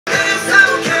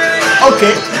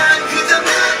Okay.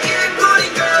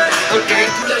 Okay.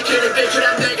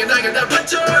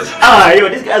 Ah, yo,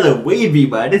 this guy's a wavy,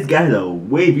 man. This guy's a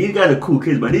wavy. These guys are cool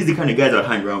kids, man. These are the kind of guys I'd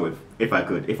hang around with if I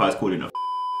was cool enough.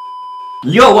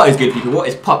 Yo, what is good, people? What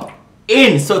is pop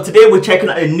in? So today we're checking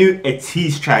out a new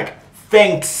ATEEZ track.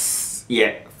 Thanks.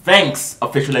 Yeah, thanks,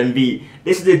 official MV.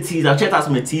 This is ATEEZ. I've checked out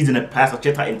some ATEEZ in the past. I've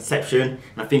checked out Inception and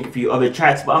I think a few other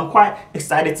tracks, but I'm quite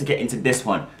excited to get into this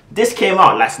one. This came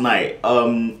out last night.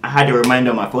 I had a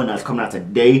reminder on my phone that it's coming out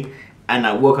today. And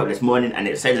I woke up this morning and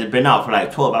it says it's been out for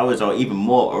like 12 hours or even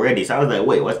more already. So I was like,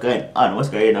 wait, what's going on? What's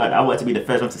going on? I want to be the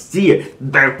first one to see it, the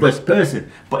very first person.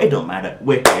 But it don't matter.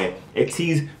 We're here.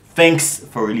 ATEEZ, thanks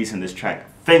for releasing this track.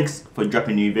 Thanks for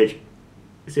dropping new video.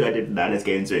 See what I did? Now let's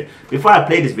get into it. Before I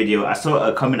play this video, I saw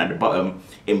a comment at the bottom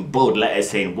in bold letters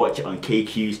saying watch it on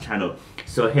KQ's channel.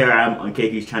 So here I am on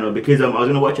KQ's channel because I was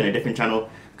going to watch it on a different channel.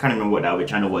 Can't remember what that other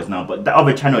channel was now, but that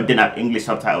other channel didn't have English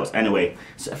subtitles anyway.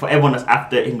 So for everyone that's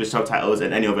after English subtitles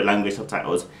and any other language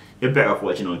subtitles, you're better off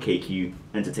watching on KQ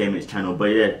Entertainment's channel. But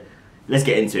yeah, let's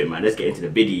get into it, man. Let's get into the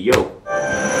video.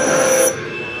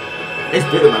 Let's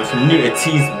do it, man. Some new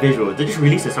ATEEZ visuals. They just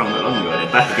released a song not long ago and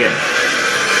they're back again.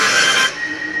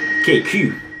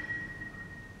 KQ.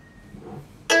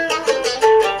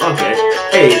 Okay.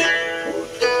 Hey.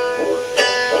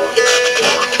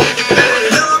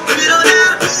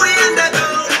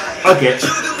 Okay.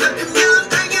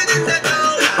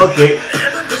 Okay.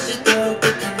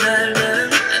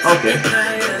 Okay.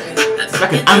 It's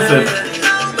like an anthem.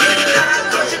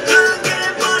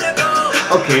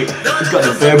 Okay. He's got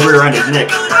the Burberry around his neck.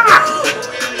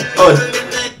 Oh,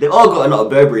 they all got a lot of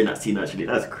Burberry in that scene actually.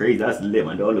 That's crazy. That's lit,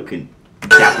 man. They're all looking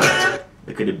dapper.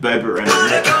 Look at the Burberry around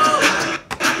his neck.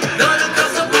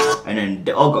 And then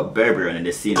they all got Burberry in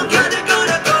this scene as well.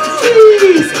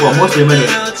 Jeez. Well, most of them in it.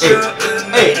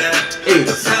 Hey. Hey,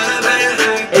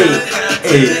 hey,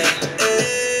 hey.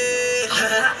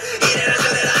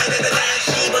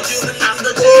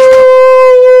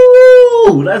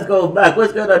 Ooh, let's go back.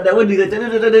 What's going on there? What did you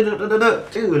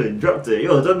Dude, dropped it.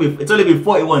 Yo, it's only been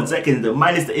 41 seconds.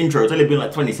 Minus the intro, it's only been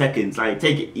like 20 seconds. Like,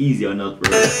 take it easy on us,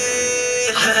 bro.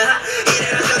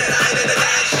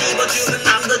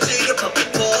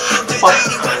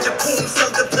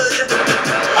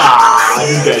 Ah,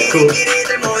 this guy's cool.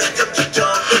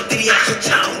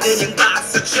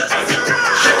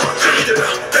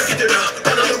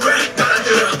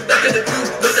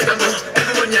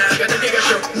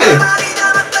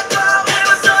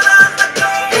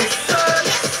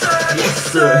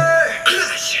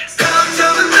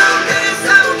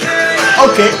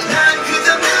 Okay.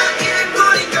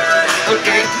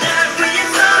 Okay.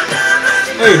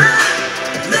 Hey.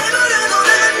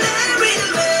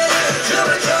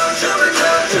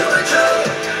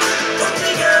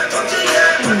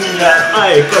 Yeah,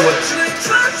 alright, come on.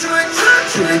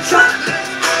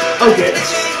 Okay.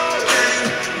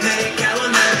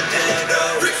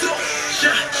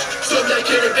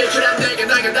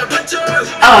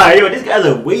 Ah, yo, this guy's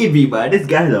a wavy, man. This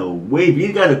guy's a wavy.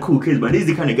 These guys are cool kids, man. These are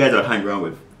the kind of guys I'd hang around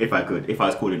with if I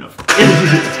was cool enough.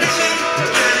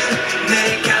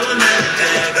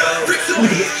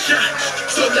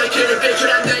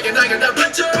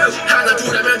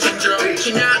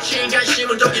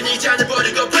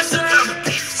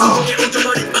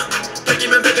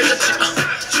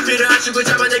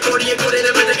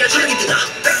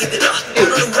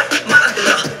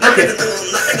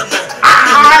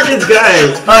 This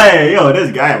guy, hey, yo,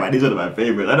 this guy, man, he's one of my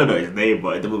favorites. I don't know his name,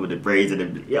 but the one with the braids and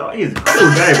the, yo, he's a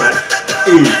cool guy, man.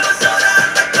 Hey.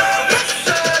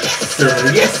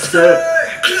 Yes, sir.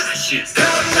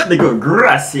 They go,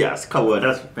 gracias. Come on,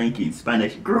 that's thank you in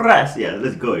Spanish. Gracias.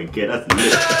 Let's go again. That's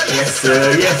lit. Yes,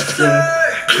 sir. Yes, sir.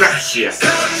 Gracias.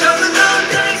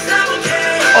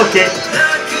 Okay.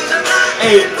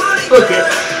 Hey. Okay.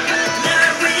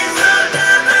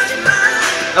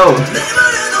 Oh.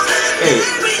 Hey.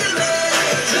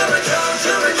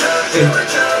 Hey.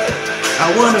 I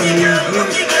wanna meet you.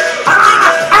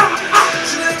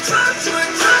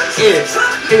 Hey.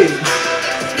 Hey.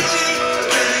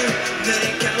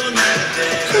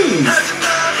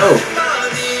 Oh.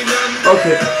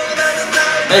 Okay.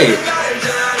 Hey.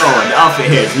 Oh, the outfit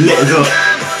here is lit as well. It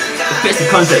fits the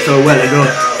concept so well as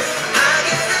well.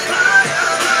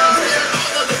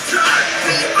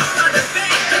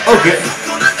 Okay.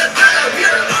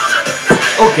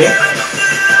 Okay.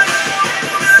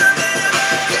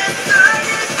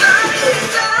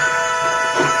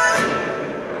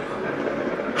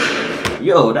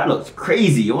 Yo, that looks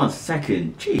crazy. 1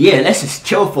 second. Jeez. Yeah, let's just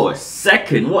chill for a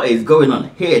second. What is going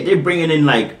on here? They're bringing in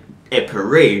like a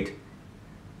parade.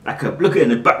 Like a look at in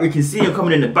the back. We can see him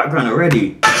coming in the background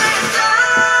already.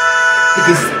 Look,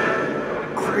 it's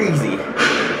crazy.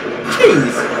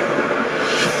 Jeez.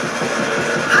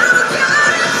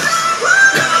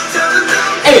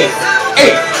 Hey,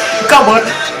 hey, come on.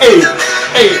 Hey,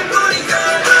 hey.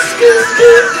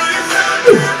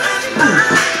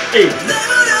 Hey.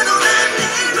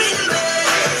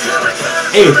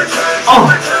 Hey. Oh,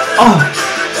 oh.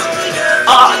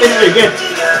 Ah, this is again.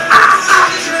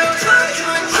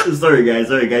 Sorry guys,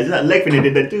 that leg fin they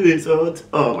did do it, so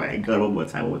oh my god, one more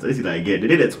time. Let's see that again. They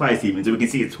did it twice even, so we can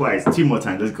see it twice. 2 more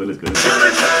times, let's go.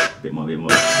 Bit more. Ready.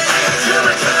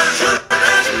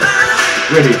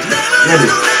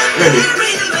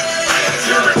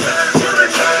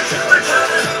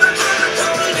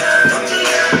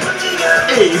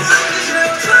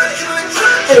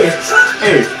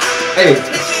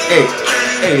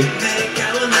 Hey.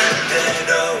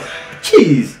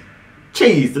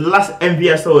 Cheese, the last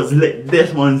MVSO was lit,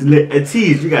 this one's lit.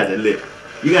 ATEEZ, you guys are lit.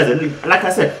 Like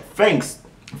I said, thanks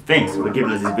for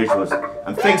giving us these visuals.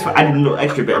 And thanks for adding a little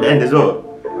extra bit at the end as well.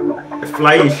 The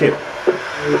flying ship.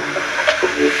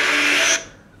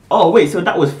 Oh wait, so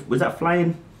that was that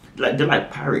flying, like they're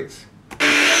like pirates.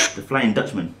 The Flying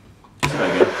Dutchman.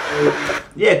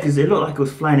 Yeah, because it looked like it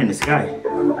was flying in the sky.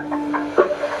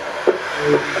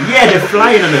 Yeah, they're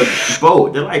flying on a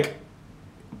boat. They're like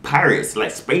pirates,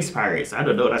 like space pirates. I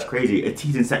don't know, that's crazy.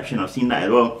 ATEEZ Inception, I've seen that as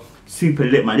well. Super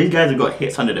lit, man. These guys have got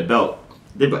hits under the belt.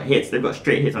 They've got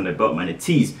straight hits on the belt, man.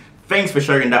 ATEEZ, thanks for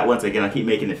sharing that once again. I keep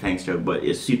making the thanks joke, but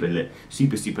it's super lit.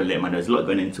 Super lit, man. There's a lot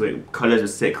going into it. Colors were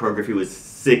sick, choreography was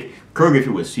sick.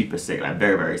 Choreography was super sick, like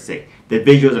very sick. The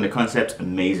visuals and the concepts,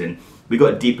 amazing. We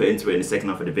got deeper into it in the second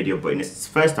half of the video, but in this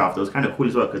first half, it was kind of cool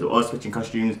as well, because they were all switching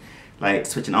costumes, like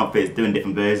switching outfits, doing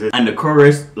different versions. And the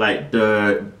chorus, like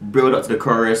the build up to the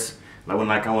chorus, like when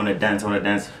like I wanna dance,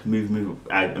 move.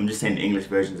 I'm just saying the English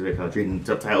versions of it, because I was reading the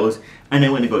subtitles. And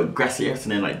then when they go gracias,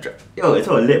 and then like, yo, it's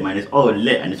all lit, man. It's all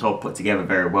lit and it's all put together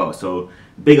very well. So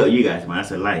big up you guys, man.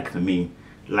 That's a like for me.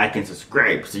 Like and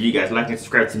subscribe. So you guys like and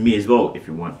subscribe to me as well if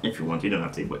you want. You don't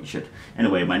have to, but you should.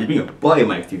 Anyway, man, it's been your boy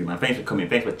Mike TV, man. Thanks for coming.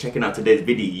 Thanks for checking out today's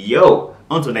video.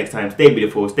 Until next time, stay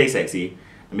beautiful, stay sexy.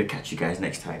 Let me catch you guys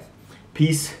next time.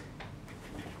 Peace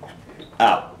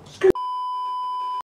out.